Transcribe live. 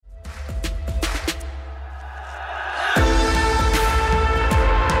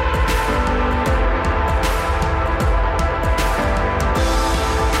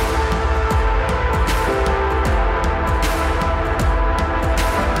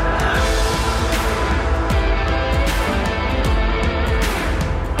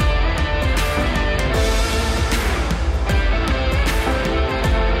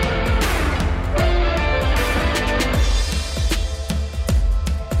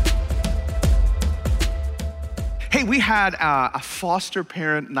Hey, we had a foster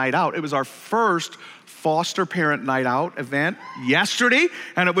parent night out. It was our first foster parent night out event yesterday,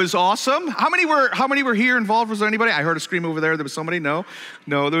 and it was awesome. How many were here involved? Was there anybody? I heard a scream over there. There was somebody. No,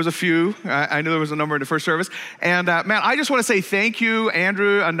 there was a few. I knew there was a number in the first service. And man, I just want to say thank you,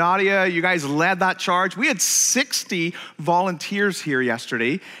 Andrew and Nadia. You guys led that charge. We had 60 volunteers here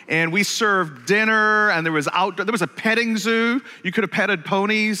yesterday, and we served dinner. And there was outdoor. There was a petting zoo. You could have petted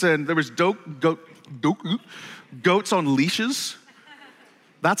ponies, and there was goats on leashes.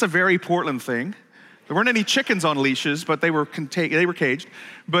 That's a very Portland thing. There weren't any chickens on leashes, but they were caged.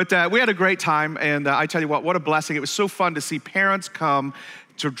 But we had a great time, and I tell you what a blessing. It was so fun to see parents come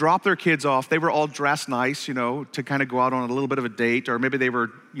to drop their kids off. They were all dressed nice, to kind of go out on a little bit of a date, or maybe they were,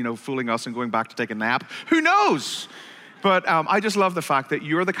 fooling us and going back to take a nap. Who knows? But I just love the fact that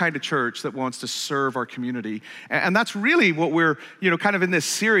you're the kind of church that wants to serve our community. And that's really what we're, kind of in this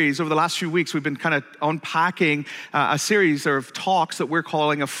series over the last few weeks. We've been kind of unpacking a series of talks that we're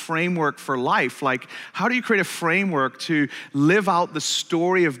calling a framework for life. Like, how do you create a framework to live out the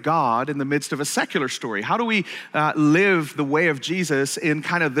story of God in the midst of a secular story? How do we live the way of Jesus in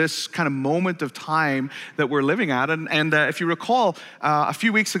kind of this kind of moment of time that we're living at? And if you recall, a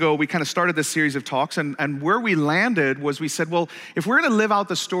few weeks ago, we kind of started this series of talks, and where we landed was we said, well, if we're going to live out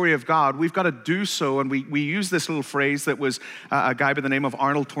the story of God, we've got to do so. And we used this little phrase that was a guy by the name of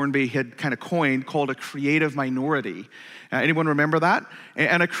Arnold Toynbee had kind of coined, called a creative minority. Anyone remember that?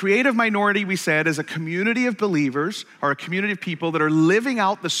 And a creative minority, we said, is a community of believers or a community of people that are living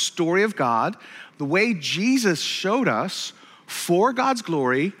out the story of God the way Jesus showed us, for God's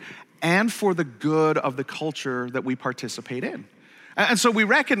glory and for the good of the culture that we participate in. And so we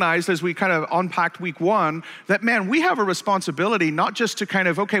recognized as we kind of unpacked week one that, man, we have a responsibility not just to kind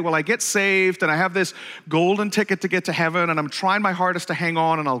of, okay, well, I get saved and I have this golden ticket to get to heaven and I'm trying my hardest to hang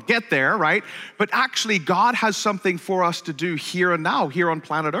on and I'll get there, right? But actually, God has something for us to do here and now, here on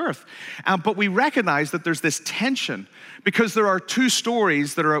planet Earth. But we recognize that there's this tension because there are two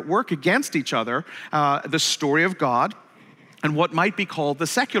stories that are at work against each other, the story of God and what might be called the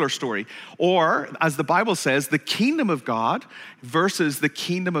secular story, or as the Bible says, the kingdom of God versus the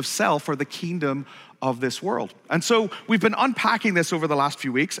kingdom of self or the kingdom of this world. And so we've been unpacking this over the last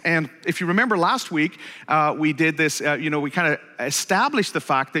few weeks. And if you remember last week, we did this, we kind of established the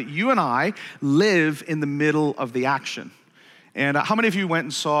fact that you and I live in the middle of the action. And how many of you went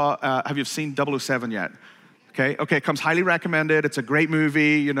and saw, have you seen 007 yet? Okay, it comes highly recommended. It's a great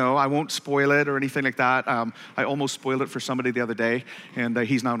movie, I won't spoil it or anything like that. I almost spoiled it for somebody the other day, and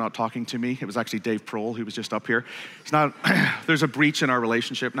he's now not talking to me. It was actually Dave Prohl who was just up here. There's a breach in our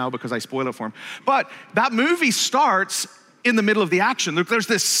relationship now because I spoiled it for him. But that movie starts in the middle of the action. There's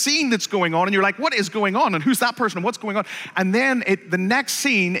this scene that's going on, and you're like, what is going on? And who's that person? And what's going on? And then the next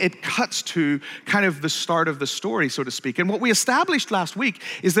scene, it cuts to kind of the start of the story, so to speak. And what we established last week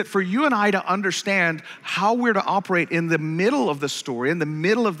is that for you and I to understand how we're to operate in the middle of the story, in the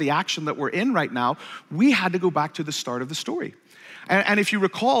middle of the action that we're in right now, we had to go back to the start of the story. And if you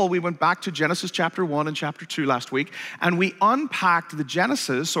recall, we went back to Genesis chapter 1 and chapter 2 last week, and we unpacked the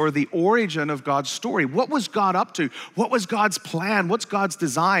genesis or the origin of God's story. What was God up to? What was God's plan? What's God's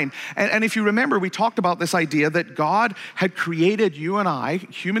design? And if you remember, we talked about this idea that God had created you and I,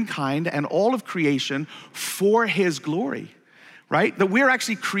 humankind, and all of creation for His glory. Right? That we're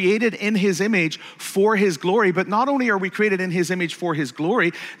actually created in His image for His glory, but not only are we created in His image for His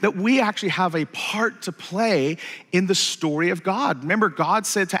glory, that we actually have a part to play in the story of God. Remember, God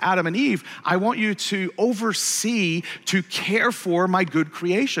said to Adam and Eve, I want you to oversee, to care for my good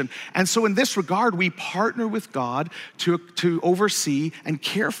creation. And so in this regard, we partner with God to oversee and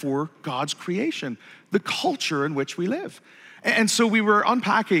care for God's creation, the culture in which we live. And so we were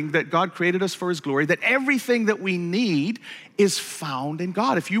unpacking that God created us for His glory, that everything that we need is found in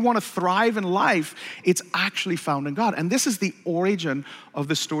God. If you want to thrive in life, it's actually found in God. And this is the origin of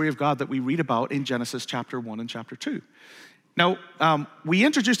the story of God that we read about in Genesis chapter 1 and chapter 2. Now, we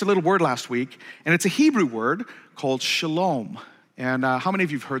introduced a little word last week, and it's a Hebrew word called shalom. And how many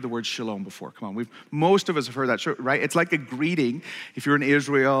of you have heard the word shalom before? Come on, most of us have heard that, right? It's like a greeting. If you're in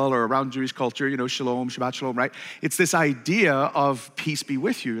Israel or around Jewish culture, shalom, Shabbat shalom, right? It's this idea of peace be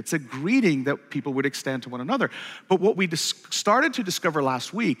with you. It's a greeting that people would extend to one another. But what we started to discover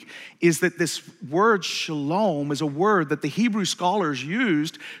last week is that this word shalom is a word that the Hebrew scholars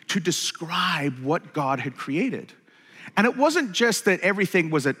used to describe what God had created. And it wasn't just that everything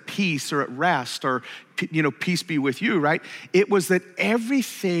was at peace or at rest or, peace be with you, right? It was that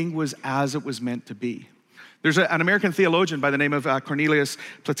everything was as it was meant to be. There's an American theologian by the name of Cornelius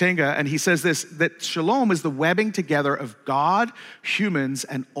Plantinga, and he says this, that shalom is the webbing together of God, humans,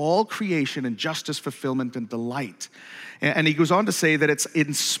 and all creation in justice, fulfillment, and delight. And he goes on to say that it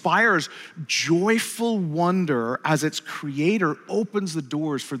inspires joyful wonder as its creator opens the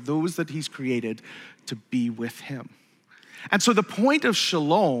doors for those that he's created to be with him. And so the point of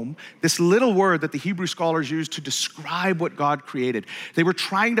shalom, this little word that the Hebrew scholars used to describe what God created, they were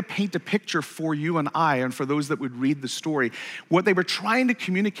trying to paint a picture for you and I, and for those that would read the story. What they were trying to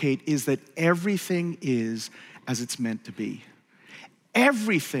communicate is that everything is as it's meant to be.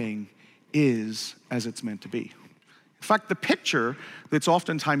 Everything is as it's meant to be. In fact, the picture that's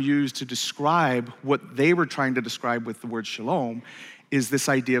oftentimes used to describe what they were trying to describe with the word shalom is this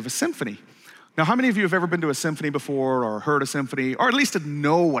idea of a symphony. Now, how many of you have ever been to a symphony before or heard a symphony, or at least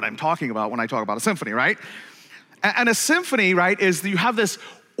know what I'm talking about when I talk about a symphony, right? And a symphony, right, is you have this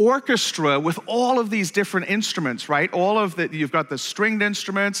orchestra with all of these different instruments, right? You've got the stringed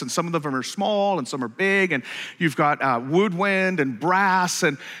instruments, and some of them are small and some are big, and you've got woodwind and brass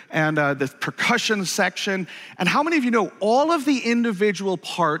and the percussion section. And how many of you know all of the individual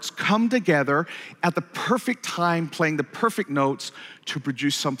parts come together at the perfect time, playing the perfect notes to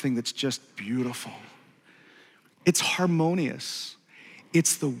produce something that's just beautiful? It's harmonious.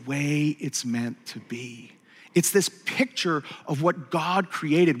 It's the way it's meant to be. It's this picture of what God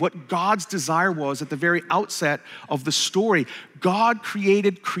created, what God's desire was at the very outset of the story. God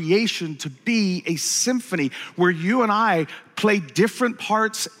created creation to be a symphony where you and I play different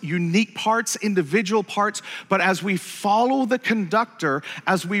parts, unique parts, individual parts, but as we follow the conductor,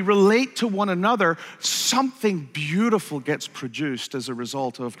 as we relate to one another, something beautiful gets produced as a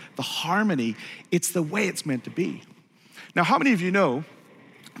result of the harmony. It's the way it's meant to be. Now, how many of you know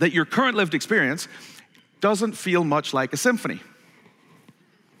that your current lived experience doesn't feel much like a symphony?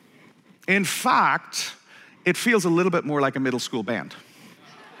 In fact, it feels a little bit more like a middle school band.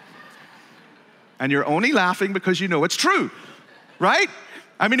 And you're only laughing because you know it's true, right?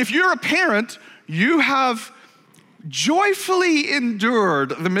 I mean, if you're a parent, you have joyfully endured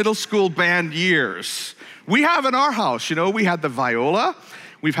the middle school band years. We have in our house, we had the viola,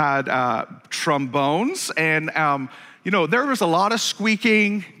 we've had trombones, and there was a lot of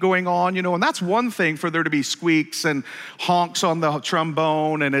squeaking going on, and that's one thing for there to be squeaks and honks on the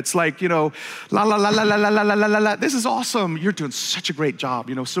trombone, and it's like, la la la la la la la la la la. This is awesome. You're doing such a great job,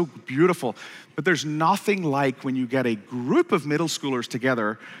 so beautiful. But there's nothing like when you get a group of middle schoolers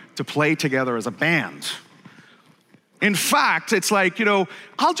together to play together as a band. In fact, it's like,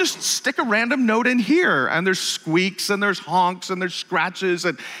 I'll just stick a random note in here, and there's squeaks, and there's honks, and there's scratches,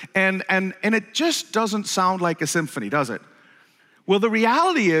 and it just doesn't sound like a symphony, does it? Well, the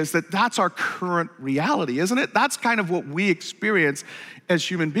reality is that that's our current reality, isn't it? That's kind of what we experience as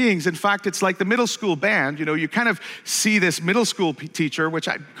human beings. In fact, it's like the middle school band. You kind of see this middle school teacher, which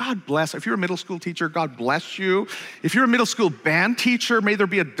God bless. If you're a middle school teacher, God bless you. If you're a middle school band teacher, may there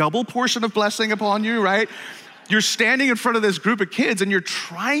be a double portion of blessing upon you, right? You're standing in front of this group of kids and you're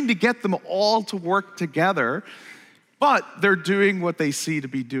trying to get them all to work together, but they're doing what they see to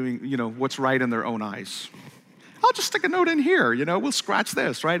be doing, what's right in their own eyes. I'll just stick a note in here, we'll scratch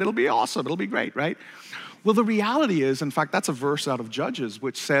this, right? It'll be awesome, it'll be great, right? Well, the reality is, in fact, that's a verse out of Judges,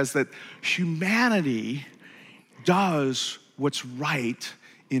 which says that humanity does what's right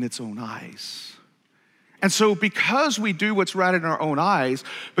in its own eyes. And so because we do what's right in our own eyes,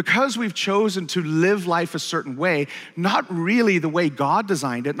 because we've chosen to live life a certain way, not really the way God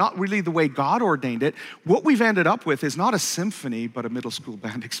designed it, not really the way God ordained it, what we've ended up with is not a symphony, but a middle school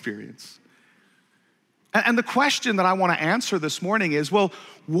band experience. And the question that I want to answer this morning is, well,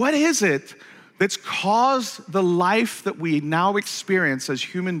 what is it that's caused the life that we now experience as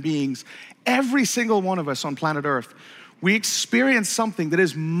human beings, every single one of us on planet Earth? We experience something that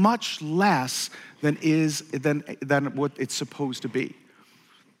is much less than what it's supposed to be.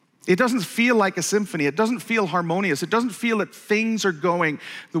 It doesn't feel like a symphony. It doesn't feel harmonious. It doesn't feel that things are going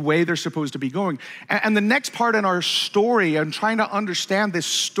the way they're supposed to be going. And the next part in our story, and trying to understand this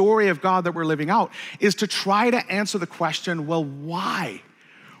story of God that we're living out, is to try to answer the question, well, why?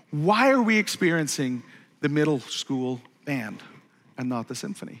 Why are we experiencing the middle school band and not the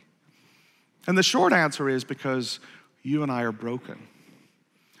symphony? And the short answer is because you and I are broken.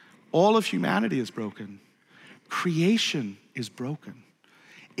 All of humanity is broken. Creation is broken.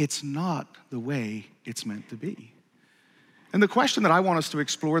 It's not the way it's meant to be. And the question that I want us to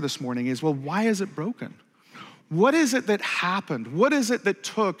explore this morning is, well, why is it broken? What is it that happened? What is it that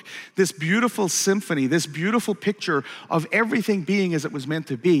took this beautiful symphony, this beautiful picture of everything being as it was meant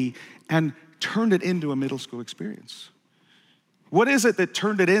to be, and turned it into a middle school experience? What is it that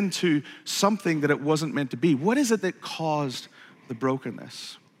turned it into something that it wasn't meant to be? What is it that caused the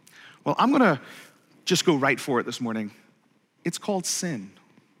brokenness? Well, I'm going to just go right for it this morning. It's called sin.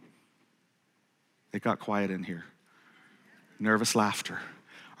 It got quiet in here. Nervous laughter.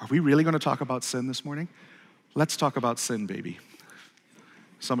 Are we really going to talk about sin this morning? Let's talk about sin, baby.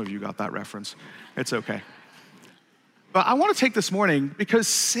 Some of you got that reference. It's okay. But I want to take this morning because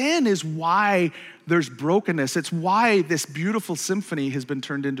sin is why there's brokenness. It's why this beautiful symphony has been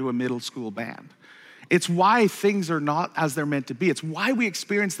turned into a middle school band. It's why things are not as they're meant to be. It's why we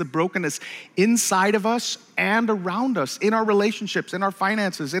experience the brokenness inside of us and around us, in our relationships, in our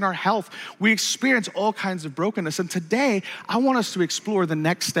finances, in our health. We experience all kinds of brokenness. And today, I want us to explore the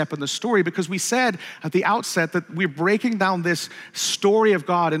next step in the story because we said at the outset that we're breaking down this story of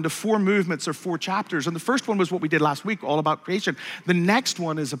God into 4 movements or 4 chapters. And the first one was what we did last week, all about creation. The next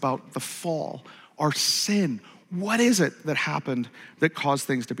one is about the fall, our sin. What is it that happened that caused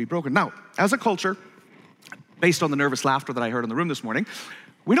things to be broken? Now, as a culture, based on the nervous laughter that I heard in the room this morning,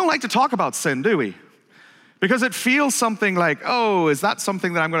 we don't like to talk about sin, do we? Because it feels something like, oh, is that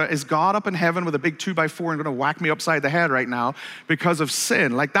something that is God up in heaven with a big 2x4 and gonna whack me upside the head right now because of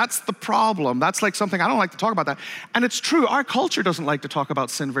sin? Like, that's the problem. That's like something, I don't like to talk about that. And it's true, our culture doesn't like to talk about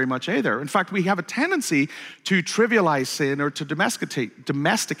sin very much either. In fact, we have a tendency to trivialize sin or to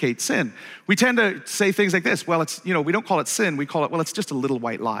domesticate sin. We tend to say things like this, well, it's, we don't call it sin, we call it, well, it's just a little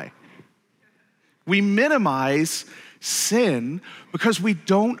white lie. We minimize sin because we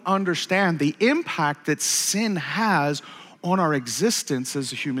don't understand the impact that sin has on our existence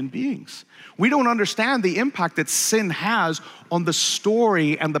as human beings. We don't understand the impact that sin has on the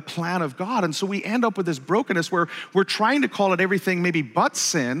story and the plan of God. And so we end up with this brokenness where we're trying to call it everything maybe but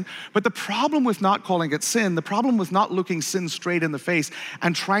sin. But the problem with not calling it sin, the problem with not looking sin straight in the face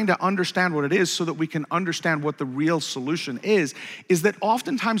and trying to understand what it is so that we can understand what the real solution is that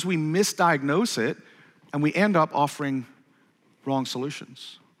oftentimes we misdiagnose it and we end up offering wrong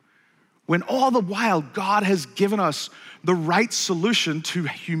solutions. When all the while, God has given us the right solution to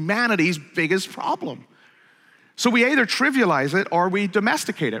humanity's biggest problem. So we either trivialize it or we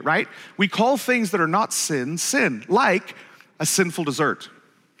domesticate it, right? We call things that are not sin, sin, like a sinful dessert.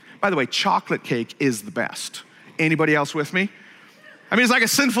 By the way, chocolate cake is the best. Anybody else with me? I mean, it's like a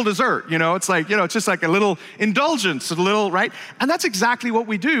sinful dessert, It's like, it's just like a little indulgence, right? And that's exactly what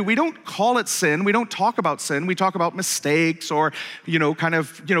we do. We don't call it sin. We don't talk about sin. We talk about mistakes or,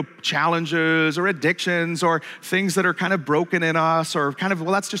 challenges or addictions or things that are kind of broken in us or kind of,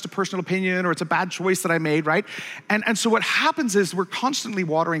 well, that's just a personal opinion or it's a bad choice that I made, right? And so what happens is we're constantly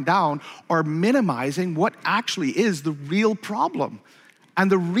watering down or minimizing what actually is the real problem. And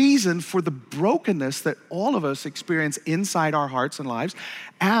the reason for the brokenness that all of us experience inside our hearts and lives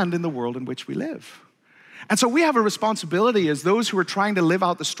and in the world in which we live. And so we have a responsibility as those who are trying to live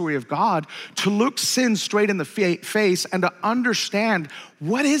out the story of God to look sin straight in the face and to understand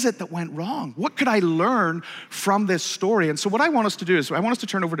what is it that went wrong? What could I learn from this story? And so what I want us to do is I want us to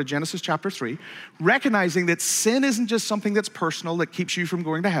turn over to Genesis chapter 3, recognizing that sin isn't just something that's personal that keeps you from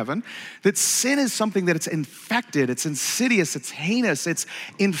going to heaven, that sin is something that it's infected, it's insidious, it's heinous, it's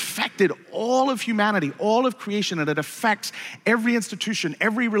infected all of humanity, all of creation, and it affects every institution,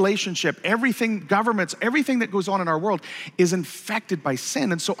 every relationship, everything, governments, everything that goes on in our world is infected by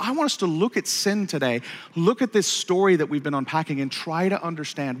sin. And so I want us to look at sin today, look at this story that we've been unpacking and try to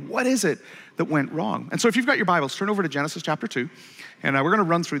understand what is it that went wrong. And so if you've got your Bibles, turn over to Genesis chapter 2, and we're gonna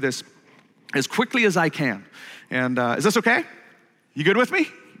run through this as quickly as I can. And is this okay? You good with me?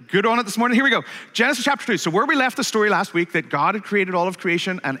 Good on it this morning? Here we go. Genesis chapter 2. So where we left the story last week that God had created all of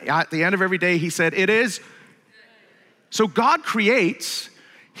creation, and at the end of every day, he said, it is. So God creates,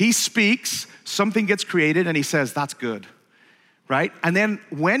 he speaks, something gets created, and he says, that's good, right? And then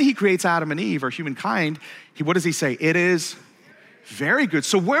when he creates Adam and Eve, or humankind, what does he say? It is very good.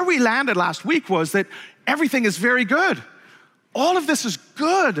 So where we landed last week was that everything is very good. All of this is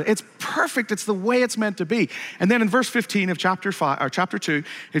good. It's perfect. It's the way it's meant to be. And then in verse 15 of chapter 2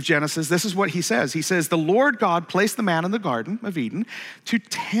 of Genesis, this is what he says. He says, the Lord God placed the man in the Garden of Eden to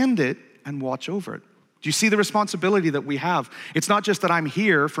tend it and watch over it. Do you see the responsibility that we have? It's not just that I'm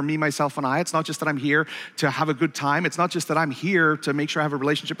here for me, myself, and I. It's not just that I'm here to have a good time. It's not just that I'm here to make sure I have a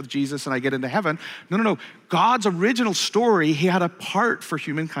relationship with Jesus and I get into heaven. No. God's original story, he had a part for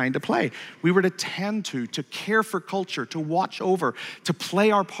humankind to play. We were to tend to care for culture, to watch over, to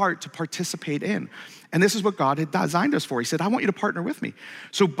play our part, to participate in. And this is what God had designed us for. He said, I want you to partner with me.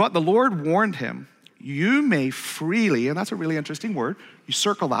 So, but the Lord warned him, you may freely, and that's a really interesting word. You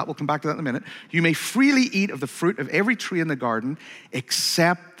circle that. We'll come back to that in a minute. You may freely eat of the fruit of every tree in the garden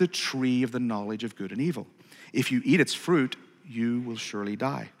except the tree of the knowledge of good and evil. If you eat its fruit, you will surely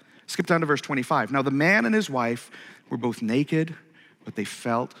die. Skip down to verse 25. Now the man and his wife were both naked, but they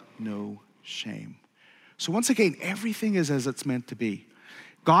felt no shame. So once again, everything is as it's meant to be.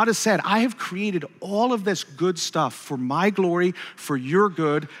 God has said, I have created all of this good stuff for my glory, for your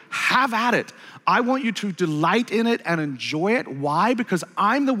good. Have at it. I want you to delight in it and enjoy it. Why? Because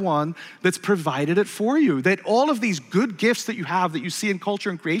I'm the one that's provided it for you. That all of these good gifts that you have, that you see in culture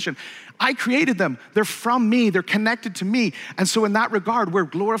and creation, I created them. They're from me. They're connected to me. And so in that regard, we're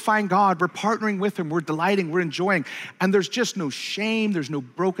glorifying God. We're partnering with him. We're delighting. We're enjoying. And there's just no shame. There's no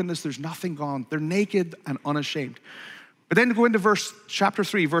brokenness. There's nothing gone. They're naked and unashamed. But then go into chapter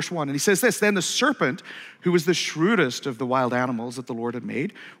 3, verse 1, and he says this, then the serpent, who was the shrewdest of the wild animals that the Lord had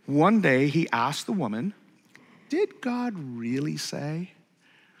made, one day he asked the woman, did God really say?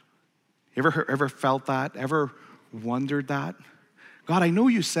 Ever felt that? Ever wondered that? God, I know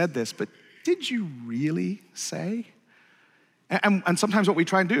you said this, but did you really say? And sometimes what we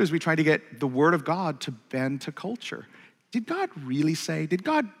try and do is we try to get the word of God to bend to culture. Did God really say? Did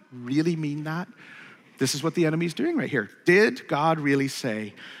God really mean that? This is what the enemy's doing right here. Did God really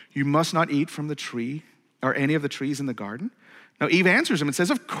say, you must not eat from the tree or any of the trees in the garden? Now Eve answers him and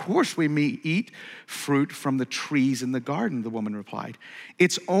says, of course we may eat fruit from the trees in the garden, the woman replied.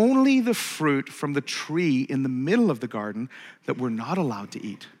 It's only the fruit from the tree in the middle of the garden that we're not allowed to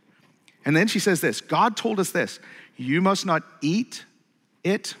eat. And then she says this, God told us this, you must not eat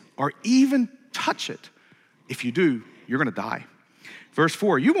it or even touch it. If you do, you're gonna die. Verse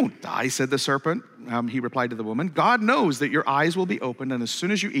 4, you won't die, said the serpent. He replied to the woman, God knows that your eyes will be opened, and as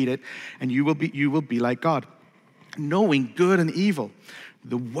soon as you eat it, and you will be like God, knowing good and evil.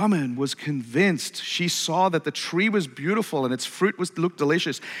 The woman was convinced. She saw that the tree was beautiful and its fruit looked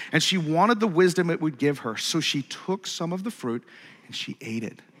delicious, and she wanted the wisdom it would give her. So she took some of the fruit and she ate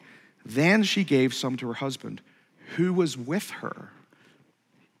it. Then she gave some to her husband, who was with her.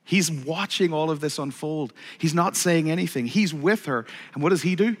 He's watching all of this unfold. He's not saying anything. He's with her. And what does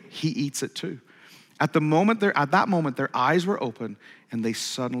he do? He eats it too. At that moment, their eyes were open and they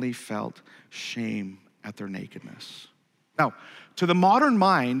suddenly felt shame at their nakedness. Now, to the modern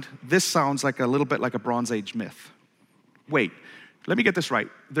mind, this sounds like a little bit like a Bronze Age myth. Wait, let me get this right.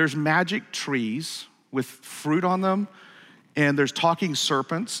 There's magic trees with fruit on them, and there's talking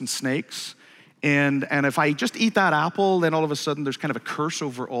serpents and snakes. And if I just eat that apple, then all of a sudden there's kind of a curse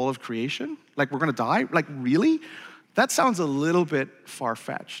over all of creation? Like we're gonna die? Like really? That sounds a little bit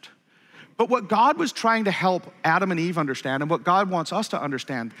far-fetched. But what God was trying to help Adam and Eve understand, and what God wants us to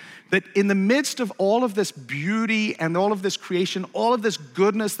understand, that in the midst of all of this beauty and all of this creation, all of this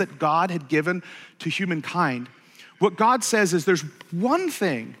goodness that God had given to humankind, what God says is there's one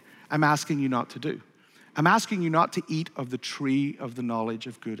thing I'm asking you not to do. I'm asking you not to eat of the tree of the knowledge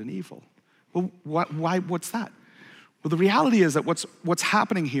of good and evil. Well, why? What's that? Well, the reality is that what's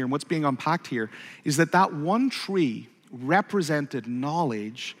happening here and what's being unpacked here is that one tree represented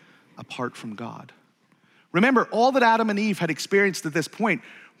knowledge apart from God. Remember, all that Adam and Eve had experienced at this point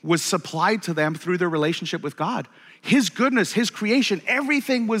was supplied to them through their relationship with God. His goodness, his creation,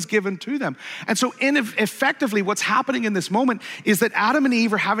 everything was given to them. And so effectively what's happening in this moment is that Adam and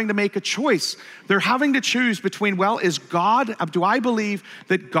Eve are having to make a choice. They're having to choose between, well, do I believe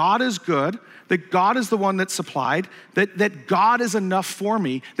that God is good, that God is the one that supplied, that God is enough for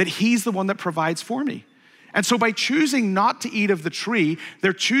me, that he's the one that provides for me. And so by choosing not to eat of the tree,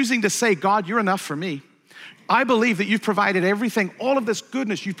 they're choosing to say, God, you're enough for me. I believe that you've provided everything, all of this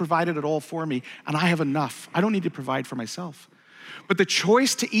goodness, you've provided it all for me, and I have enough. I don't need to provide for myself. But the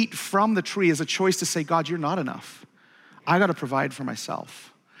choice to eat from the tree is a choice to say, God, you're not enough. I gotta provide for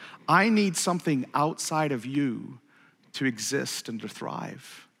myself. I need something outside of you to exist and to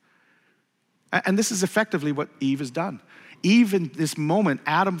thrive. And this is effectively what Eve has done. Eve, in this moment,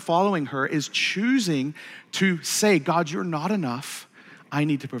 Adam following her, is choosing to say, God, you're not enough. I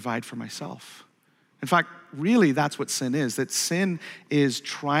need to provide for myself. In fact, really, that's what sin is, that sin is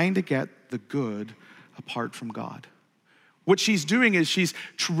trying to get the good apart from God. What she's doing is she's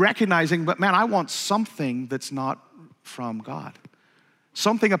recognizing, but man, I want something that's not from God.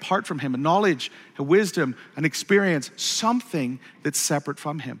 Something apart from him, a knowledge, a wisdom, an experience, something that's separate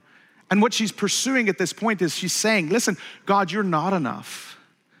from him. And what she's pursuing at this point is she's saying, listen, God, you're not enough.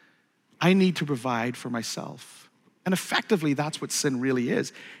 I need to provide for myself. And effectively, that's what sin really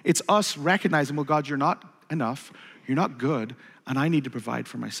is. It's us recognizing, well, God, you're not enough, you're not good, and I need to provide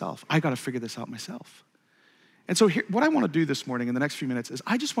for myself. I gotta figure this out myself. And so here, what I wanna do this morning in the next few minutes is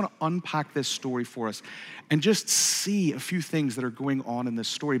I just wanna unpack this story for us and just see a few things that are going on in this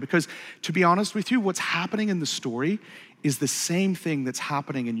story. Because to be honest with you, what's happening in the story is the same thing that's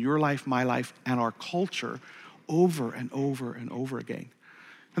happening in your life, my life, and our culture over and over and over again.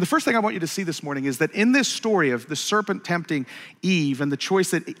 And the first thing I want you to see this morning is that in this story of the serpent tempting Eve and the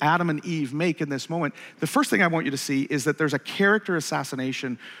choice that Adam and Eve make in this moment, the first thing I want you to see is that there's a character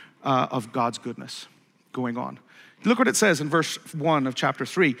assassination of God's goodness going on. Look what it says in verse 1 of chapter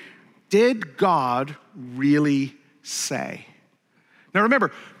 3. Did God really say? Now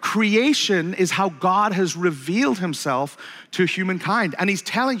remember, creation is how God has revealed himself to humankind. And he's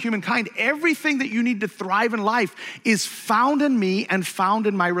telling humankind, everything that you need to thrive in life is found in me and found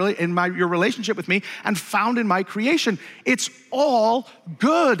in your relationship with me and found in my creation. It's all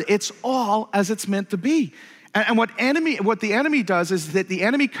good. It's all as it's meant to be. And what the enemy does is that the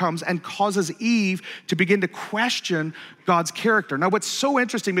enemy comes and causes Eve to begin to question God's character. Now, what's so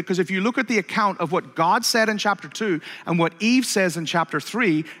interesting, because if you look at the account of what God said in chapter 2 and what Eve says in chapter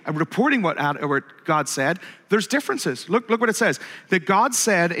 3, and reporting what God said, there's differences. Look what it says. That God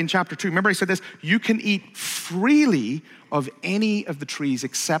said in chapter 2, remember he said this, you can eat freely of any of the trees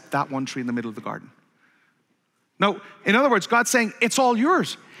except that one tree in the middle of the garden. No, in other words, God's saying, it's all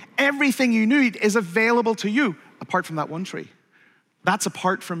yours. Everything you need is available to you, apart from that one tree. That's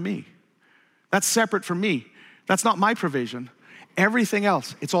apart from me. That's separate from me. That's not my provision. Everything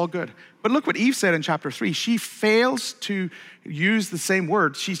else, it's all good. But look what Eve said in chapter 3. She fails to use the same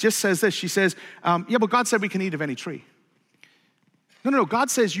word. She just says this. She says, yeah, but God said we can eat of any tree. No.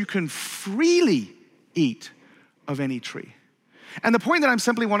 God says you can freely eat of any tree. And the point that I'm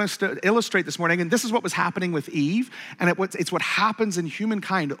simply wanting to illustrate this morning, and this is what was happening with Eve, and it's what happens in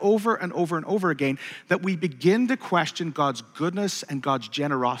humankind over and over and over again, that we begin to question God's goodness and God's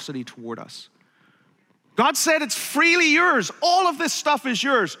generosity toward us. God said it's freely yours. All of this stuff is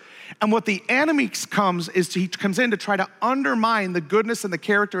yours. And what the enemy comes is he comes in to try to undermine the goodness and the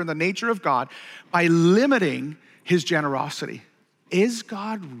character and the nature of God by limiting his generosity. Is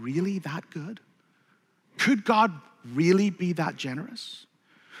God really that good? Could God really be that generous?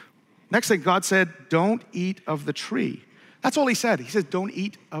 Next thing, God said, don't eat of the tree. That's all he said. He said, don't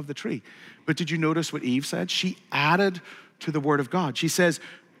eat of the tree. But did you notice what Eve said? She added to the word of God. She says,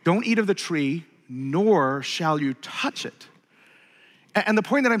 don't eat of the tree, nor shall you touch it. And the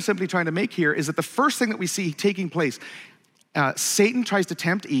point that I'm simply trying to make here is that the first thing that we see taking place, Satan tries to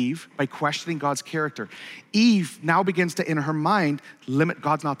tempt Eve by questioning God's character. Eve now begins to, in her mind, limit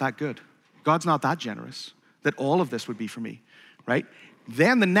God's not that good. God's not that generous, that all of this would be for me, right?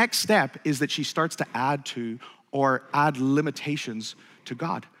 Then the next step is that she starts to add to or add limitations to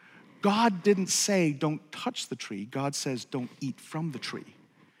God. God didn't say, don't touch the tree. God says, don't eat from the tree.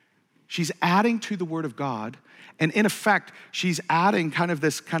 She's adding to the word of God. And in effect, she's adding kind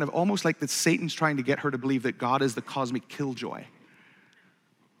of almost like that Satan's trying to get her to believe that God is the cosmic killjoy.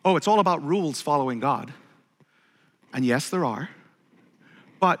 Oh, it's all about rules following God. And yes, there are.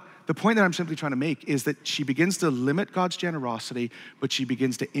 But the point that I'm simply trying to make is that she begins to limit God's generosity, but she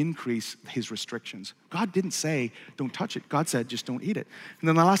begins to increase his restrictions. God didn't say, don't touch it. God said, just don't eat it. And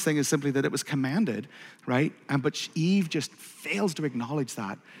then the last thing is simply that it was commanded, right? But Eve just fails to acknowledge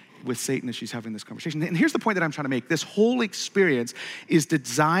that with Satan as she's having this conversation. And here's the point that I'm trying to make. This whole experience is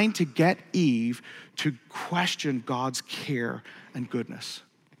designed to get Eve to question God's care and goodness.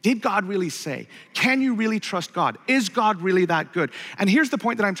 Did God really say? Can you really trust God? Is God really that good? And here's the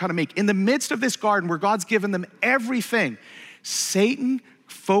point that I'm trying to make. In the midst of this garden where God's given them everything, Satan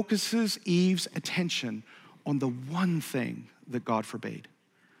focuses Eve's attention on the one thing that God forbade.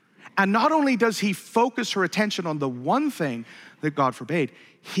 And not only does he focus her attention on the one thing that God forbade,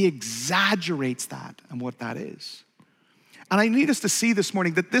 he exaggerates that and what that is. And I need us to see this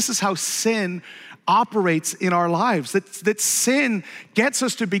morning that this is how sin operates in our lives, that sin gets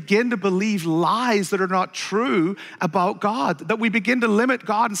us to begin to believe lies that are not true about God, that we begin to limit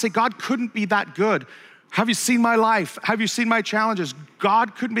God and say, God couldn't be that good. Have you seen my life? Have you seen my challenges?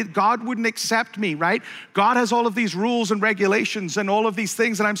 God wouldn't accept me, right? God has all of these rules and regulations and all of these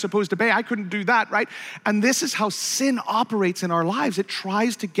things that I'm supposed to obey. I couldn't do that, right? And this is how sin operates in our lives. It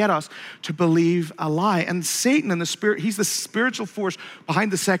tries to get us to believe a lie. And Satan and the spirit, he's the spiritual force behind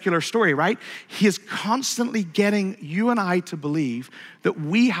the secular story, right? He is constantly getting you and I to believe that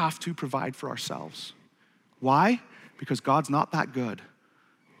we have to provide for ourselves. Why? Because God's not that good.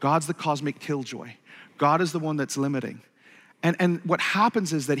 God's the cosmic killjoy. God is the one that's limiting. And what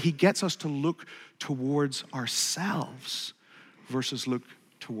happens is that he gets us to look towards ourselves versus look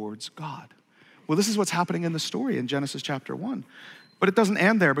towards God. Well, this is what's happening in the story in Genesis chapter 1. But it doesn't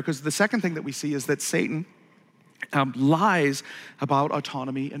end there, because the second thing that we see is that Satan lies about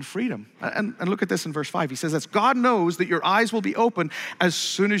autonomy and freedom. And look at this in verse 5. He says, God knows that your eyes will be open as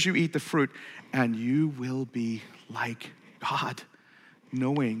soon as you eat the fruit, and you will be like God,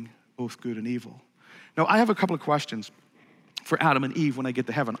 knowing both good and evil. Now, I have a couple of questions for Adam and Eve when I get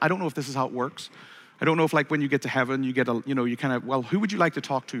to heaven. I don't know if this is how it works. I don't know if, like, when you get to heaven, you get you kind of, well, who would you like to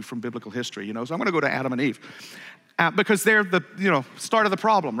talk to from biblical history, So I'm going to go to Adam and Eve because they're the, start of the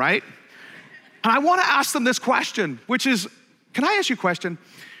problem, right? And I want to ask them this question, which is, can I ask you a question?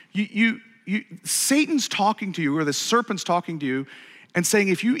 Satan's talking to you, or the serpent's talking to you, and saying,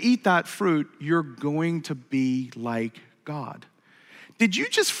 if you eat that fruit, you're going to be like God. Did you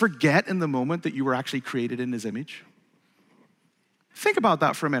just forget in the moment that you were actually created in his image? Think about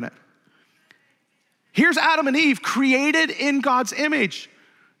that for a minute. Here's Adam and Eve, created in God's image.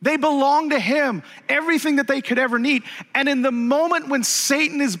 They belong to him, everything that they could ever need. And in the moment when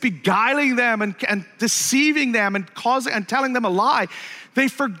Satan is beguiling them and deceiving them and telling them a lie, they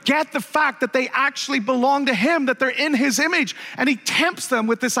forget the fact that they actually belong to him, that they're in his image. And he tempts them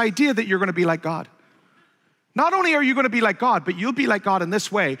with this idea that you're going to be like God. Not only are you going to be like God, but you'll be like God in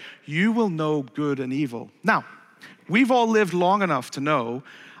this way. You will know good and evil. Now, we've all lived long enough to know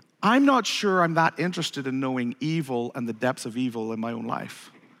I'm not sure I'm that interested in knowing evil and the depths of evil in my own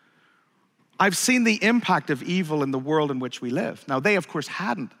life. I've seen the impact of evil in the world in which we live. Now, they, of course,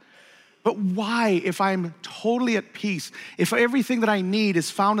 hadn't. But why, if I'm totally at peace, if everything that I need is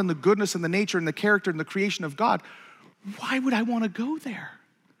found in the goodness and the nature and the character and the creation of God, why would I want to go there?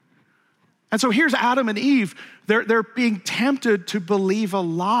 And so here's Adam and Eve. They're being tempted to believe a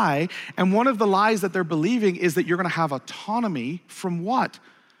lie. And one of the lies that they're believing is that you're going to have autonomy from what?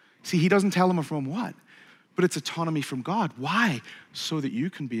 See, he doesn't tell them from what, but it's autonomy from God. Why? So that you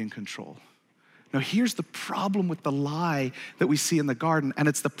can be in control. Now, here's the problem with the lie that we see in the garden, and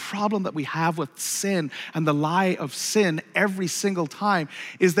it's the problem that we have with sin and the lie of sin every single time,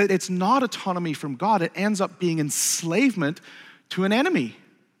 is that it's not autonomy from God. It ends up being enslavement to an enemy.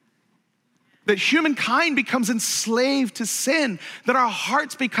 That humankind becomes enslaved to sin, that our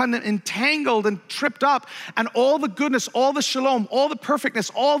hearts become entangled and tripped up, and all the goodness, all the shalom, all the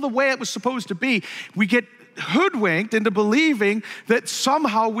perfectness, all the way it was supposed to be, we get hoodwinked into believing that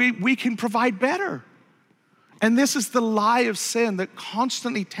somehow we can provide better. And this is the lie of sin that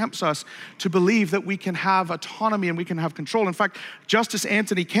constantly tempts us to believe that we can have autonomy and we can have control. In fact, Justice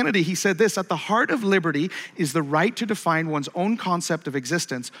Anthony Kennedy, he said this: at the heart of liberty is the right to define one's own concept of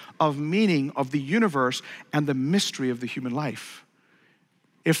existence, of meaning, of the universe, and the mystery of the human life.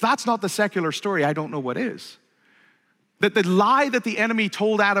 If that's not the secular story, I don't know what is. That the lie that the enemy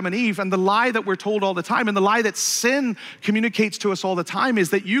told Adam and Eve, and the lie that we're told all the time, and the lie that sin communicates to us all the time, is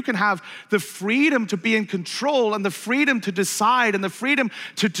that you can have the freedom to be in control and the freedom to decide and the freedom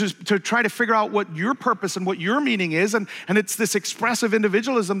to try to figure out what your purpose and what your meaning is. And it's this expressive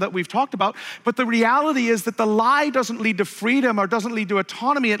individualism that we've talked about. But the reality is that the lie doesn't lead to freedom or doesn't lead to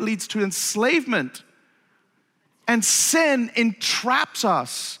autonomy. It leads to enslavement. And sin entraps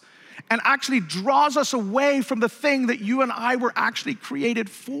us and actually draws us away from the thing that you and I were actually created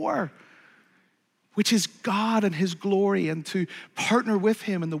for, which is God and his glory, and to partner with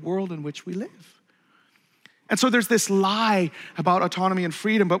him in the world in which we live. And so there's this lie about autonomy and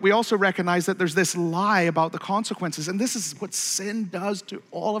freedom, but we also recognize that there's this lie about the consequences. And this is what sin does to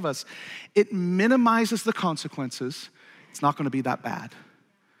all of us. It minimizes the consequences. It's not going to be that bad.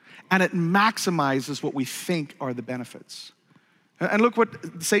 And it maximizes what we think are the benefits. And look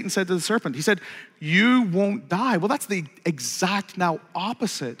what Satan said to the serpent. He said, you won't die. Well, that's the exact now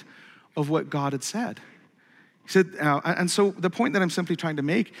opposite of what God had said. He said, and so the point that I'm simply trying to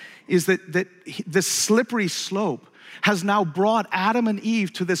make is that this slippery slope has now brought Adam and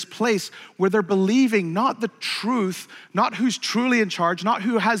Eve to this place where they're believing not the truth, not who's truly in charge, not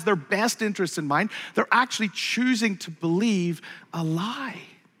who has their best interests in mind. They're actually choosing to believe a lie.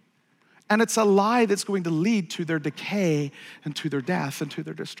 And it's a lie that's going to lead to their decay and to their death and to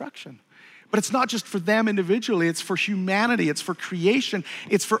their destruction. But it's not just for them individually, it's for humanity, it's for creation,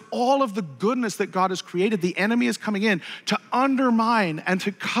 it's for all of the goodness that God has created. The enemy is coming in to undermine and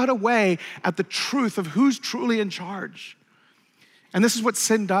to cut away at the truth of who's truly in charge. And this is what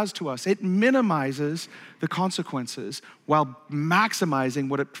sin does to us. It minimizes the consequences while maximizing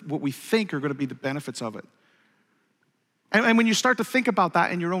what we think are going to be the benefits of it. And when you start to think about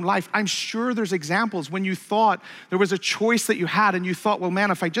that in your own life, I'm sure there's examples when you thought there was a choice that you had and you thought, well,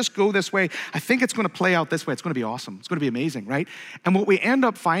 man, if I just go this way, I think it's going to play out this way. It's going to be awesome. It's going to be amazing, right? And what we end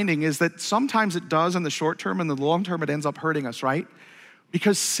up finding is that sometimes it does in the short term, and in the long term, it ends up hurting us, right?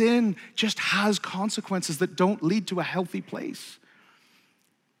 Because sin just has consequences that don't lead to a healthy place.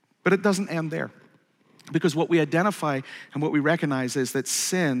 But it doesn't end there. Because what we identify and what we recognize is that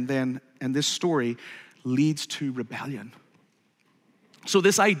sin then, and this story, leads to rebellion. So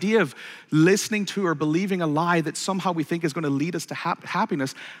this idea of listening to or believing a lie that somehow we think is going to lead us to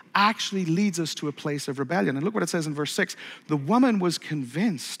happiness actually leads us to a place of rebellion. And look what it says in verse 6. The woman was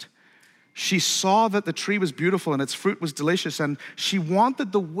convinced. She saw that the tree was beautiful and its fruit was delicious, and she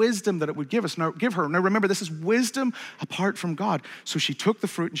wanted the wisdom that it would give her. Now remember, this is wisdom apart from God. So she took the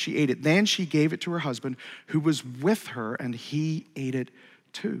fruit and she ate it. Then she gave it to her husband who was with her, and he ate it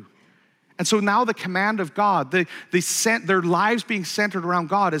too. And so now the command of God, their lives being centered around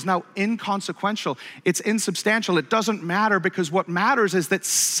God is now inconsequential. It's insubstantial. It doesn't matter, because what matters is that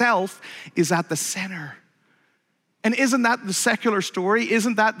self is at the center. And isn't that the secular story?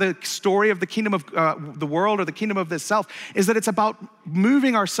 Isn't that the story of the kingdom of the world, or the kingdom of this self? Is that it's about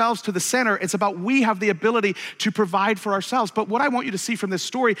moving ourselves to the center. It's about we have the ability to provide for ourselves. But what I want you to see from this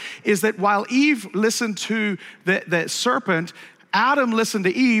story is that while Eve listened to the serpent, Adam listened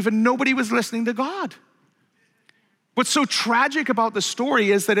to Eve, and nobody was listening to God. What's so tragic about the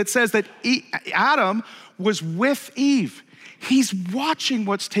story is that it says that Adam was with Eve. He's watching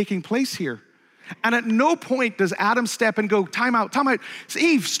what's taking place here. And at no point does Adam step and go, time out.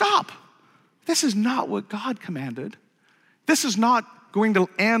 Eve, stop. This is not what God commanded. This is not going to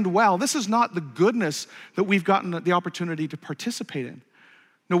end well. This is not the goodness that we've gotten the opportunity to participate in.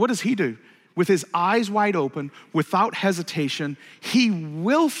 No, what does he do? With his eyes wide open, without hesitation, he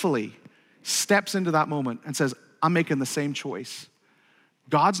willfully steps into that moment and says, I'm making the same choice.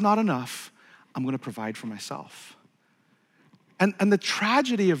 God's not enough. I'm going to provide for myself. And the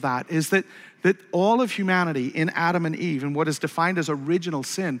tragedy of that is that all of humanity in Adam and Eve, and what is defined as original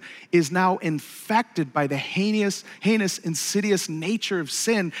sin, is now infected by the heinous, insidious nature of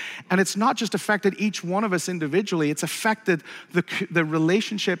sin. And it's not just affected each one of us individually, it's affected the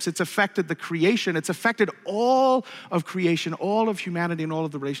relationships, it's affected the creation, it's affected all of creation, all of humanity, and all of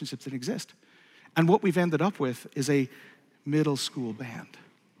the relationships that exist. And what we've ended up with is a middle school band.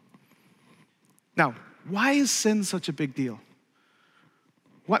 Now, why is sin such a big deal?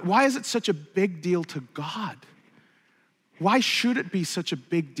 Why is it such a big deal to God? Why should it be such a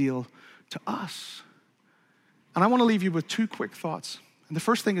big deal to us? And I want to leave you with two quick thoughts. And the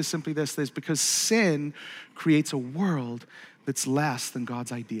first thing is simply this, is because sin creates a world that's less than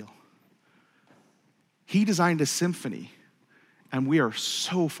God's ideal. He designed a symphony, and we are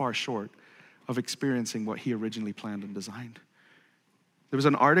so far short of experiencing what he originally planned and designed. There was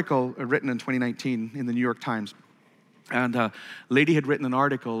an article written in 2019 in the New York Times. And a lady had written an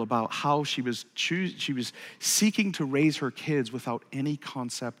article about how she was seeking to raise her kids without any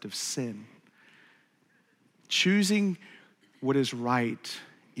concept of sin. Choosing what is right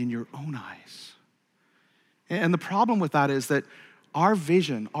in your own eyes. And the problem with that is that our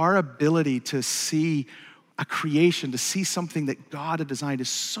vision, our ability to see a creation, to see something that God had designed is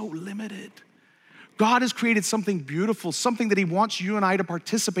so limited. God has created something beautiful, something that he wants you and I to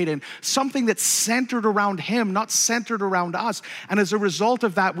participate in, something that's centered around him, not centered around us. And as a result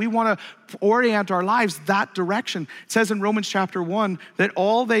of that, we want to orient our lives that direction. It says in Romans chapter 1 that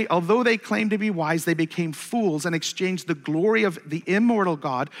although they claimed to be wise, they became fools and exchanged the glory of the immortal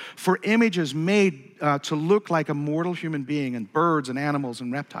God for images made to look like a mortal human being, and birds and animals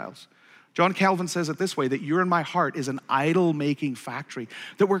and reptiles. John Calvin says it this way, that you're in my heart is an idol-making factory,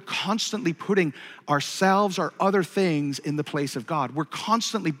 that we're constantly putting ourselves or other things in the place of God. We're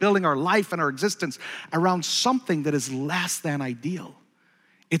constantly building our life and our existence around something that is less than ideal.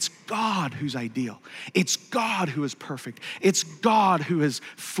 It's God who's ideal. It's God who is perfect. It's God who is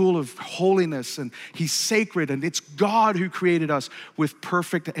full of holiness, and he's sacred, and it's God who created us with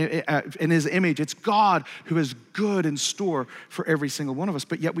perfect in his image. It's God who has good in store for every single one of us,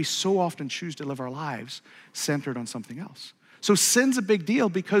 but yet we so often choose to live our lives centered on something else. So sin's a big deal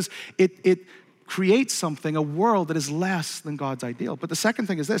because it creates something, a world that is less than God's ideal. But the second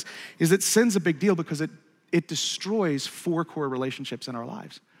thing is this, is that sin's a big deal because it destroys 4 core relationships in our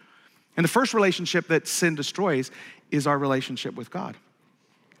lives. And the first relationship that sin destroys is our relationship with God,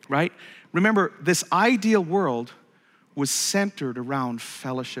 right? Remember, this ideal world was centered around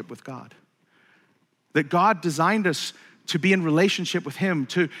fellowship with God. That God designed us to be in relationship with him,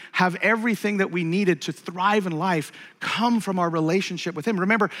 to have everything that we needed to thrive in life come from our relationship with him.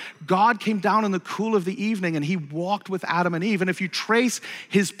 Remember, God came down in the cool of the evening and he walked with Adam and Eve. And if you trace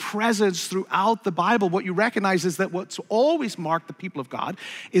his presence throughout the Bible, what you recognize is that what's always marked the people of God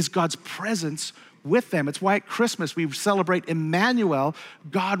is God's presence with them. It's why at Christmas we celebrate Emmanuel,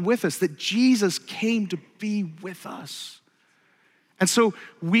 God with us, that Jesus came to be with us. And so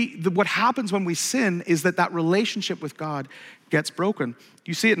what happens when we sin is that relationship with God gets broken.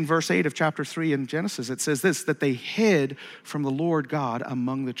 You see it in verse 8 of chapter 3 in Genesis. It says this, that they hid from the Lord God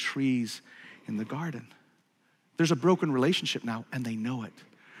among the trees in the garden. There's a broken relationship now, and they know it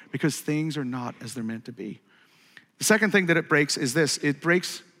because things are not as they're meant to be. The second thing that it breaks is this. It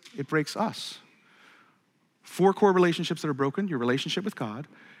breaks us. 4 core relationships that are broken: your relationship with God,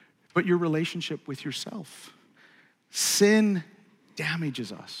 but your relationship with yourself. Sin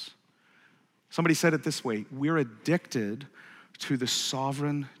damages us. Somebody said it this way: we're addicted to the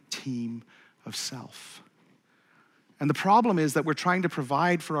sovereign team of self. And the problem is that we're trying to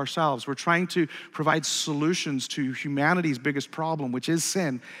provide for ourselves. We're trying to provide solutions to humanity's biggest problem, which is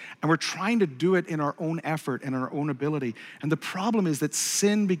sin. And we're trying to do it in our own effort and our own ability. And the problem is that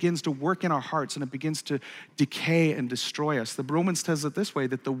sin begins to work in our hearts and it begins to decay and destroy us. The Romans tells it this way,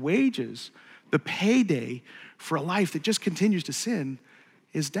 that the wages, the payday for a life that just continues to sin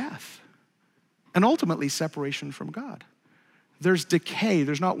is death. And ultimately separation from God. There's decay.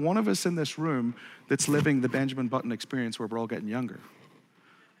 There's not one of us in this room that's living the Benjamin Button experience where we're all getting younger.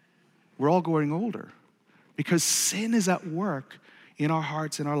 We're all growing older because sin is at work in our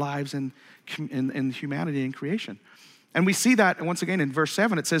hearts, in our lives, in humanity and creation. And we see that, once again, in verse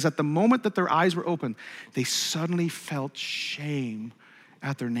 7, it says, at the moment that their eyes were opened, they suddenly felt shame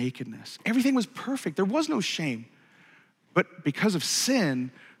at their nakedness. Everything was perfect. There was no shame. But because of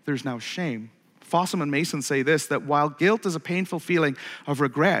sin, there's now shame. Fossum and Mason say this, that while guilt is a painful feeling of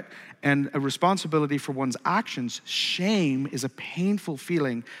regret and a responsibility for one's actions, shame is a painful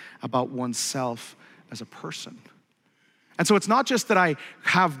feeling about oneself as a person. And so it's not just that I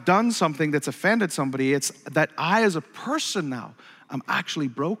have done something that's offended somebody, it's that I as a person now, I'm actually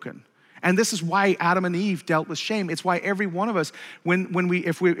broken. And this is why Adam and Eve dealt with shame. It's why every one of us,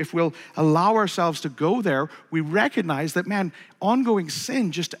 if we'll allow ourselves to go there, we recognize that, man, ongoing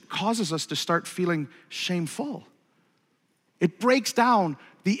sin just causes us to start feeling shameful. It breaks down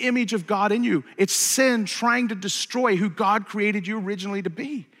the image of God in you. It's sin trying to destroy who God created you originally to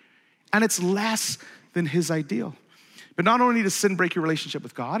be. And it's less than his ideal. But not only does sin break your relationship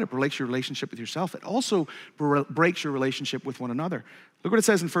with God, it breaks your relationship with yourself, it also breaks your relationship with one another. Look what it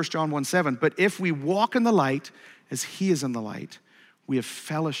says in 1 John 1:7. But if we walk in the light as he is in the light, we have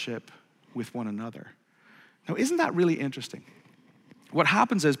fellowship with one another. Now, isn't that really interesting? What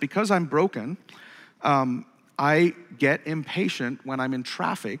happens is, because I'm broken, I get impatient when I'm in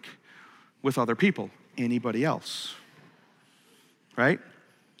traffic with other people, anybody else, right?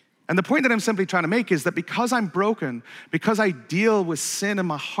 And the point that I'm simply trying to make is that because I'm broken, because I deal with sin in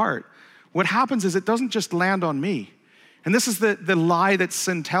my heart, what happens is it doesn't just land on me. And this is the lie that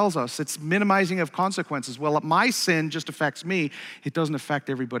sin tells us. It's minimizing of consequences. Well, my sin just affects me. It doesn't affect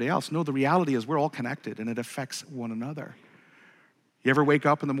everybody else. No, the reality is we're all connected and it affects one another. You ever wake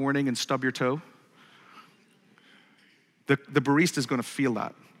up in the morning and stub your toe? The barista's gonna feel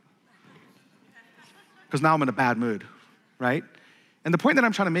that. Because now I'm in a bad mood, right? And the point that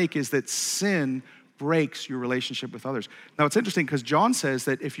I'm trying to make is that sin breaks your relationship with others. Now, it's interesting because John says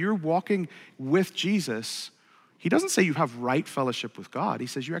that if you're walking with Jesus, he doesn't say you have right fellowship with God. He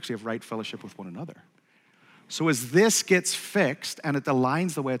says you actually have right fellowship with one another. So as this gets fixed and it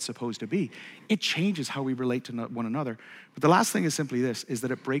aligns the way it's supposed to be, it changes how we relate to one another. But the last thing is simply this, is that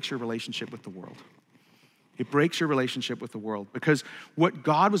it breaks your relationship with the world. It breaks your relationship with the world because what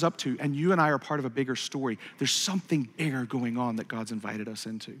God was up to, and you and I are part of a bigger story, there's something bigger going on that God's invited us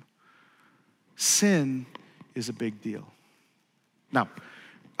into. Sin is a big deal. Now,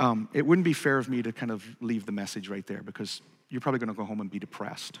 it wouldn't be fair of me to kind of leave the message right there because you're probably gonna go home and be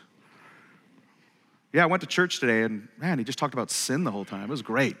depressed. Yeah, I went to church today and man, he just talked about sin the whole time. It was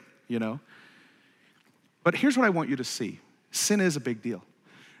great, you know? But here's what I want you to see. Sin is a big deal.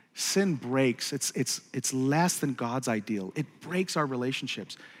 Sin breaks, it's less than God's ideal. It breaks our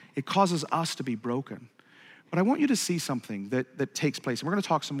relationships. It causes us to be broken. But I want you to see something that takes place. And we're gonna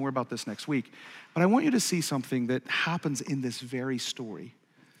talk some more about this next week. But I want you to see something that happens in this very story.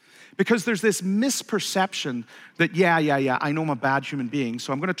 Because there's this misperception that, yeah, I know I'm a bad human being,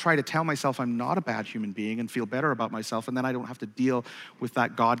 so I'm gonna try to tell myself I'm not a bad human being and feel better about myself, and then I don't have to deal with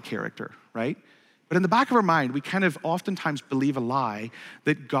that God character, right? But in the back of our mind, we kind of oftentimes believe a lie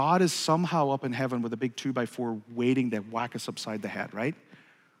that God is somehow up in heaven with a big 2x4 waiting to whack us upside the head, right?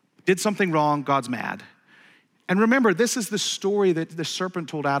 Did something wrong, God's mad. And remember, this is the story that the serpent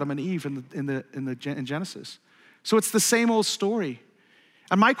told Adam and Eve in Genesis. So it's the same old story.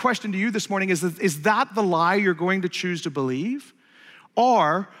 And my question to you this morning is that the lie you're going to choose to believe?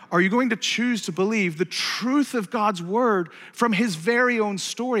 Or are you going to choose to believe the truth of God's word from his very own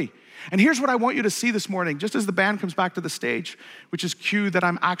story? And here's what I want you to see this morning, just as the band comes back to the stage, which is cue that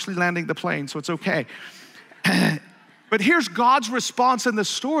I'm actually landing the plane, so it's okay. But here's God's response in this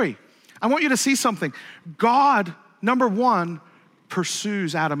story. I want you to see something. God, number one,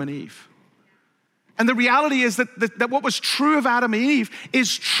 pursues Adam and Eve. And the reality is that what was true of Adam and Eve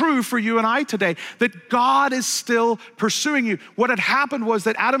is true for you and I today, that God is still pursuing you. What had happened was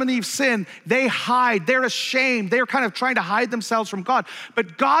that Adam and Eve sinned, they hide, they're ashamed, they're kind of trying to hide themselves from God.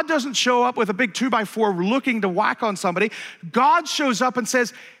 But God doesn't show up with a big 2x4 looking to whack on somebody. God shows up and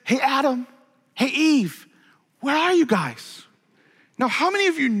says, hey, Adam, hey, Eve, where are you guys? Now, how many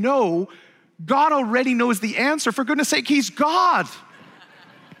of you know God already knows the answer? For goodness sake, he's God.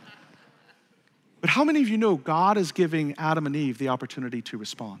 But how many of you know God is giving Adam and Eve the opportunity to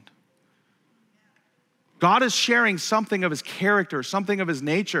respond? God is sharing something of his character, something of his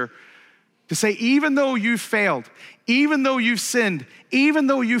nature, to say, even though you've failed, even though you've sinned, even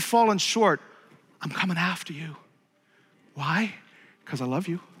though you've fallen short, I'm coming after you. Why? Because I love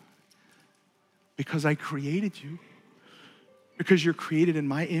you. Because I created you. Because you're created in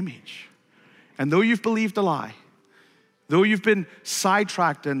my image. And though you've believed a lie, though you've been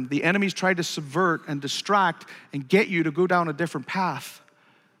sidetracked and the enemy's tried to subvert and distract and get you to go down a different path,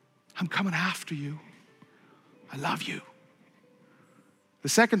 I'm coming after you. I love you. The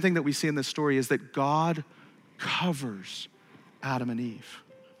second thing that we see in this story is that God covers Adam and Eve.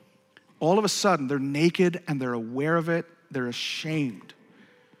 All of a sudden, they're naked and they're aware of it. They're ashamed.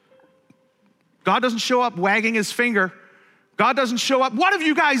 God doesn't show up wagging his finger. God doesn't show up, what have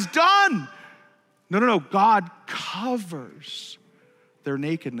you guys done? No. God covers their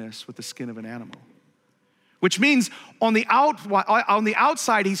nakedness with the skin of an animal. Which means on the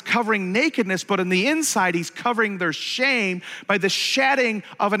outside, he's covering nakedness, but on the inside, he's covering their shame by the shedding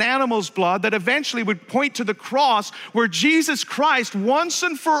of an animal's blood that eventually would point to the cross where Jesus Christ, once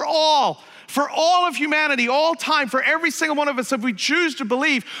and for all of humanity, all time, for every single one of us, if we choose to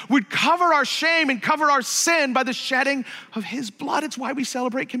believe, would cover our shame and cover our sin by the shedding of his blood. It's why we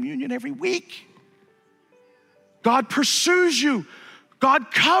celebrate communion every week. God pursues you. God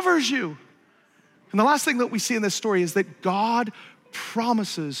covers you. And the last thing that we see in this story is that God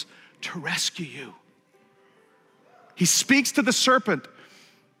promises to rescue you. He speaks to the serpent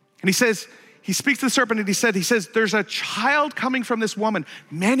and he says, there's a child coming from this woman,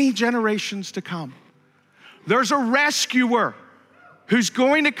 many generations to come. There's a rescuer who's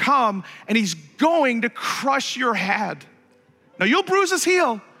going to come and he's going to crush your head. Now you'll bruise his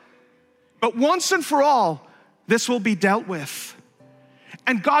heel, but once and for all, this will be dealt with.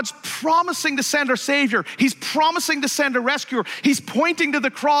 And God's promising to send our Savior. He's promising to send a rescuer. He's pointing to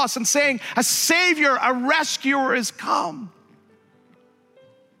the cross and saying, a Savior, a rescuer has come.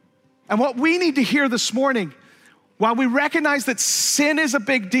 And what we need to hear this morning, while we recognize that sin is a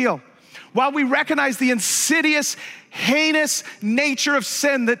big deal, while we recognize the insidious, heinous nature of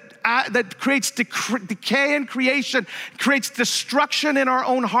sin that creates decay in creation, creates destruction in our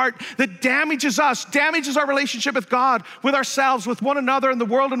own heart, that damages us, damages our relationship with God, with ourselves, with one another, in the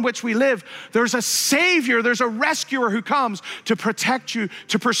world in which we live, there's a Savior, there's a rescuer who comes to protect you,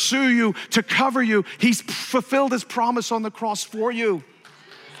 to pursue you, to cover you. He's fulfilled his promise on the cross for you.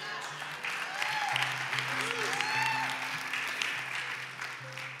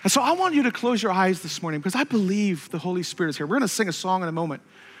 And so I want you to close your eyes this morning because I believe the Holy Spirit is here. We're going to sing a song in a moment,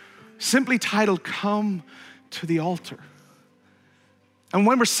 simply titled, Come to the Altar. And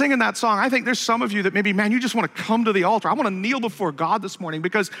when we're singing that song, I think there's some of you that maybe, man, you just want to come to the altar. I want to kneel before God this morning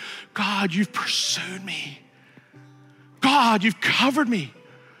because, God, you've pursued me. God, you've covered me.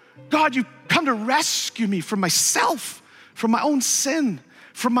 God, you've come to rescue me from myself, from my own sin,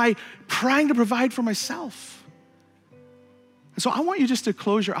 from my trying to provide for myself. And so I want you just to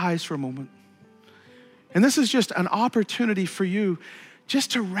close your eyes for a moment. And this is just an opportunity for you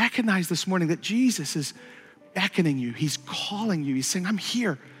just to recognize this morning that Jesus is beckoning you. He's calling you. He's saying, I'm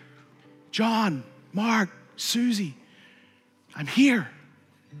here. John, Mark, Susie, I'm here.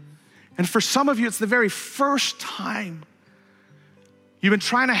 And for some of you, it's the very first time you've been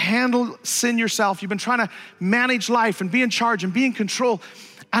trying to handle sin yourself. You've been trying to manage life and be in charge and be in control.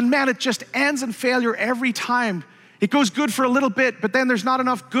 And man, it just ends in failure every time. It goes good for a little bit, but then there's not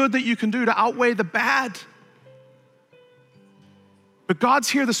enough good that you can do to outweigh the bad. But God's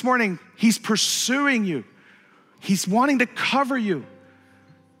here this morning. He's pursuing you. He's wanting to cover you.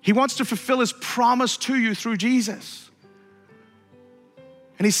 He wants to fulfill his promise to you through Jesus.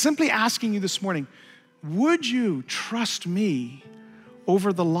 And he's simply asking you this morning, would you trust me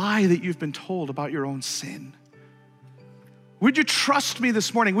over the lie that you've been told about your own sin? Would you trust me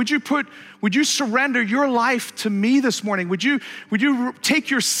this morning? Would you surrender your life to me this morning? Would you take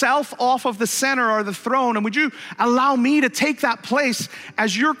yourself off of the center or the throne, and would you allow me to take that place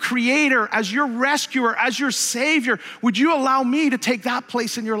as your creator, as your rescuer, as your savior? Would you allow me to take that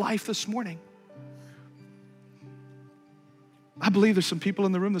place in your life this morning? I believe there's some people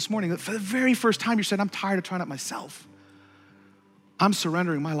in the room this morning that for the very first time you said, I'm tired of trying it myself. I'm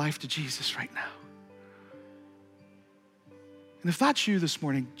surrendering my life to Jesus right now. And if that's you this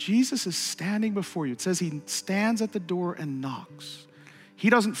morning, Jesus is standing before you. It says he stands at the door and knocks.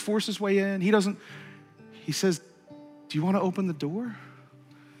 He doesn't force his way in. He says, do you want to open the door?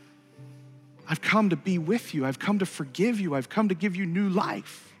 I've come to be with you. I've come to forgive you. I've come to give you new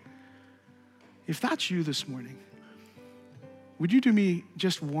life. If that's you this morning, would you do me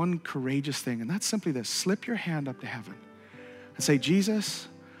just one courageous thing? And that's simply this. Slip your hand up to heaven and say, Jesus,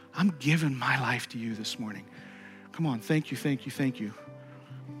 I'm giving my life to you this morning. Come on, thank you, thank you, thank you.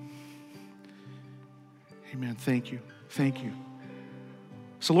 Amen, thank you, thank you.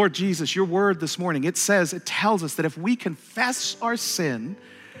 So Lord Jesus, your word this morning, it tells us that if we confess our sin,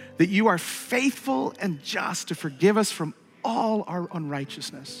 that you are faithful and just to forgive us from all our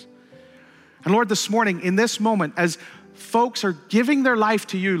unrighteousness. And Lord, this morning, in this moment, as folks are giving their life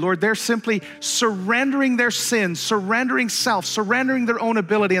to you, Lord, they're simply surrendering their sins, surrendering self, surrendering their own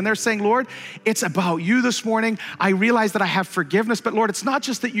ability. And they're saying, Lord, it's about you this morning. I realize that I have forgiveness, but Lord, it's not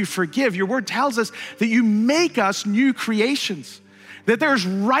just that you forgive. Your word tells us that you make us new creations, that there's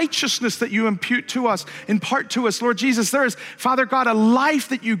righteousness that you impart to us. Lord Jesus, there is, Father God, a life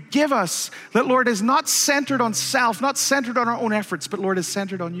that you give us that, Lord, is not centered on self, not centered on our own efforts, but Lord, is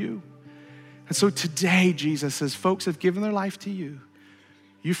centered on you. And so today, Jesus, as folks have given their life to you,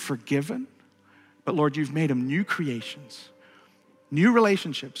 you've forgiven, but Lord, you've made them new creations, new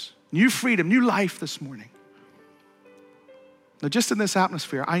relationships, new freedom, new life this morning. Now, just in this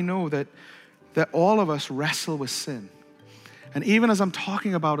atmosphere, I know that all of us wrestle with sin. And even as I'm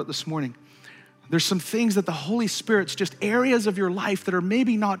talking about it this morning, there's some things that the Holy Spirit's just areas of your life that are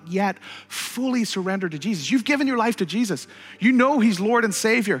maybe not yet fully surrendered to Jesus. You've given your life to Jesus. You know he's Lord and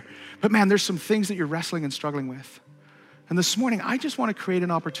Savior. But man, there's some things that you're wrestling and struggling with. And this morning, I just want to create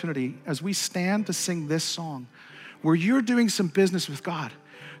an opportunity as we stand to sing this song where you're doing some business with God.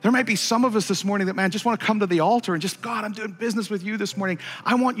 There might be some of us this morning that, man, just want to come to the altar and just, God, I'm doing business with you this morning.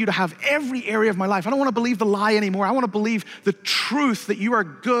 I want you to have every area of my life. I don't want to believe the lie anymore. I want to believe the truth that you are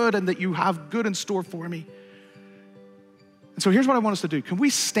good and that you have good in store for me. And so here's what I want us to do. Can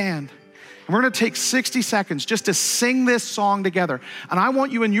we stand? And we're going to take 60 seconds just to sing this song together. And I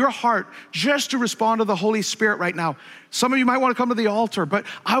want you in your heart just to respond to the Holy Spirit right now. Some of you might want to come to the altar, but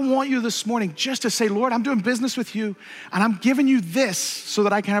I want you this morning just to say, Lord, I'm doing business with you, and I'm giving you this so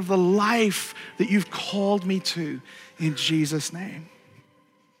that I can have the life that you've called me to in Jesus' name.